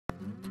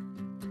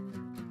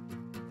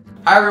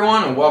Hi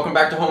everyone, and welcome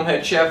back to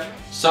HomeHeadChef.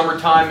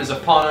 Summertime is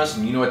upon us,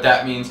 and you know what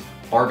that means.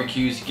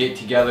 Barbecues,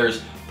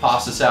 get-togethers,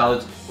 pasta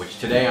salads, which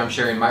today I'm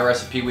sharing my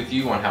recipe with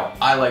you on how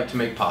I like to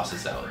make pasta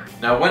salad.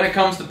 Now when it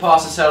comes to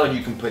pasta salad,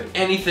 you can put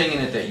anything in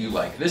it that you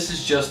like. This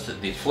is just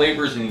the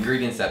flavors and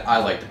ingredients that I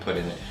like to put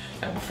in it.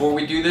 Now before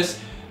we do this,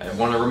 I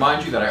want to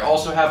remind you that I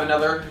also have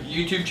another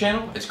YouTube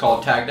channel. It's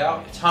called Tagged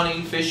Out. It's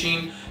hunting,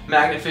 fishing,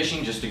 magnet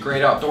fishing, just the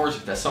great outdoors.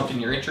 If that's something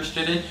you're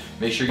interested in,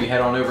 make sure you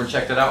head on over and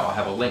check that out. I'll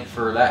have a link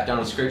for that down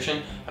in the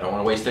description. I don't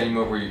want to waste any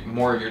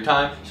more of your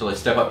time, so let's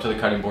step up to the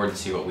cutting board and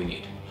see what we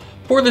need.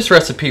 For this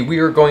recipe, we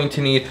are going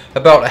to need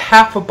about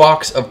half a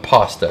box of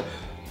pasta,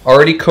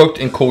 already cooked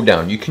and cooled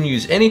down. You can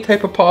use any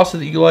type of pasta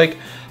that you like.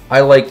 I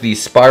like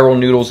these spiral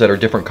noodles that are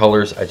different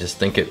colors. I just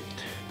think it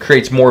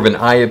creates more of an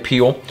eye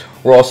appeal.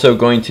 We're also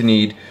going to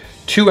need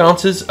 2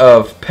 ounces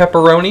of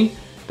pepperoni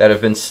that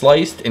have been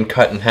sliced and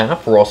cut in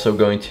half. We're also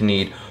going to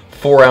need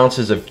 4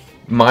 ounces of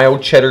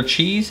mild cheddar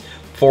cheese,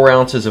 4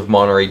 ounces of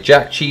Monterey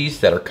Jack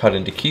cheese that are cut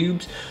into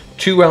cubes,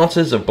 2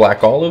 ounces of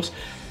black olives,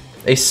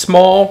 a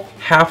small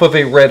half of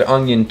a red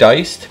onion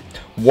diced,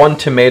 1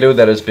 tomato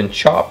that has been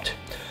chopped,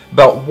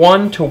 about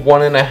 1 to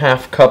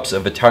 1.5 cups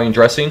of Italian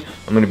dressing.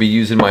 I'm going to be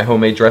using my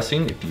homemade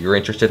dressing. If you're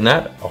interested in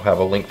that, I'll have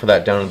a link for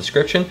that down in the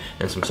description,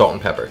 and some salt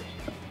and pepper.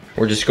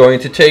 We're just going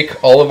to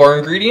take all of our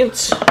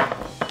ingredients,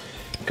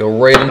 go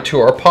right into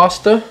our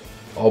pasta,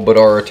 all but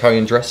our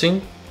Italian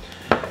dressing.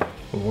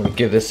 We want to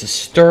give this a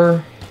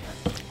stir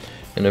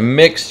and a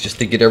mix just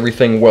to get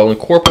everything well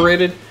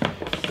incorporated.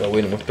 Go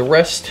in with the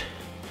rest.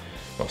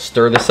 I'll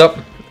stir this up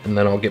and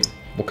then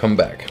we'll come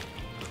back.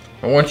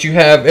 And once you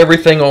have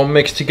everything all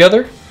mixed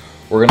together,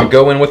 we're going to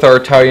go in with our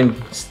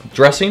Italian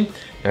dressing.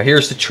 Now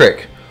here's the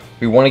trick.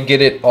 We want to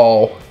get it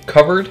all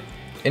covered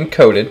and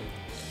coated,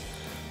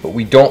 but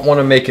we don't want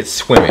to make it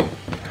swimming.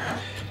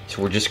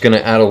 So we're just going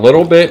to add a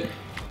little bit,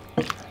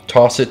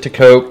 toss it to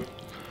coat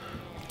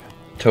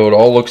till it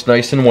all looks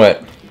nice and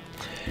wet.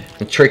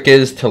 The trick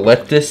is to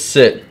let this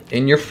sit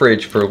in your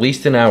fridge for at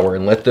least an hour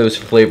and let those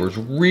flavors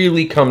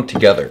really come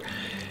together.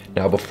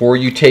 Now before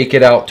you take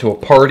it out to a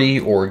party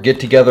or get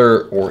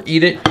together or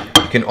eat it,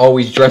 you can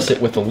always dress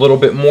it with a little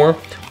bit more.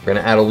 We're going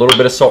to add a little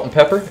bit of salt and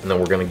pepper, and then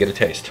we're going to get a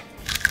taste.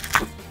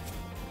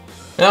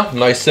 Now,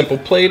 nice simple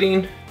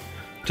plating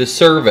to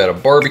serve at a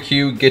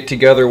barbecue, get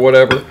together,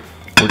 whatever.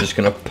 We're just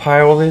going to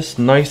pile this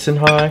nice and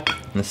high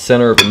in the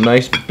center of a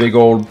nice big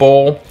old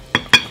bowl.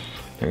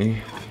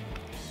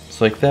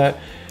 Just like that.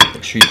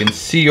 Make sure you can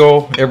see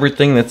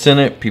everything that's in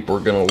it. People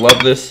are going to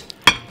love this.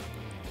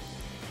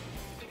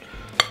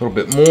 A little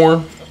bit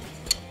more.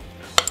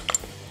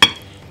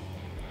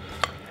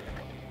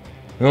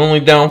 The only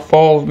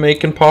downfall of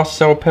making pasta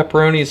salad with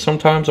pepperoni is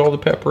sometimes all the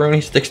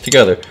pepperoni sticks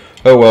together.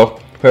 Oh well,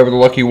 whoever the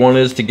lucky one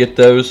is to get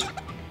those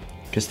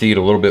gets to eat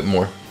a little bit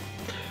more.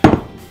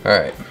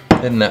 Alright,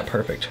 isn't that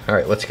perfect?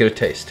 Alright, let's get a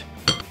taste.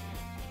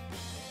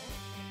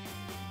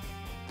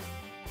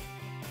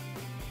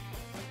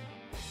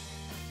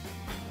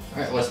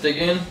 Alright, let's dig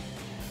in.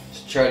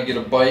 Let's try to get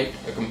a bite,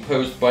 a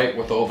composed bite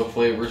with all the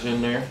flavors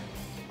in there.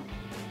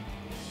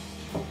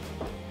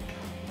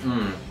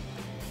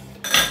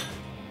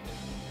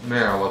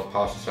 Man, I love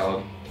pasta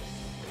salad.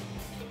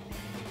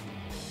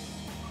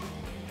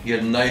 You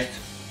get a nice,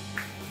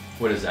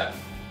 what is that?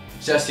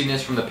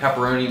 Zestiness from the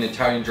pepperoni and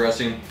Italian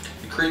dressing,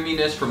 the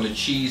creaminess from the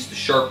cheese, the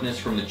sharpness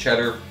from the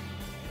cheddar,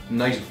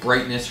 nice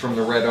brightness from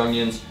the red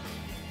onions.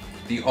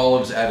 The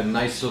olives add a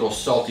nice little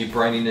salty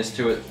brininess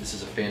to it. This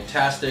is a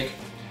fantastic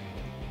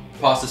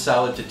pasta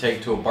salad to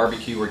take to a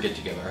barbecue or get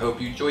together. I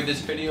hope you enjoyed this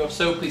video. If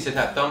so, please hit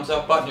that thumbs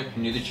up button. If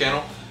you're new to the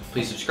channel,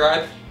 please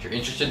subscribe. If you're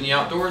interested in the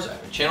outdoors, I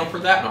have a channel for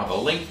that, and I'll have a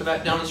link for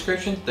that down in the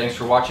description. Thanks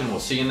for watching. We'll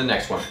see you in the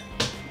next one.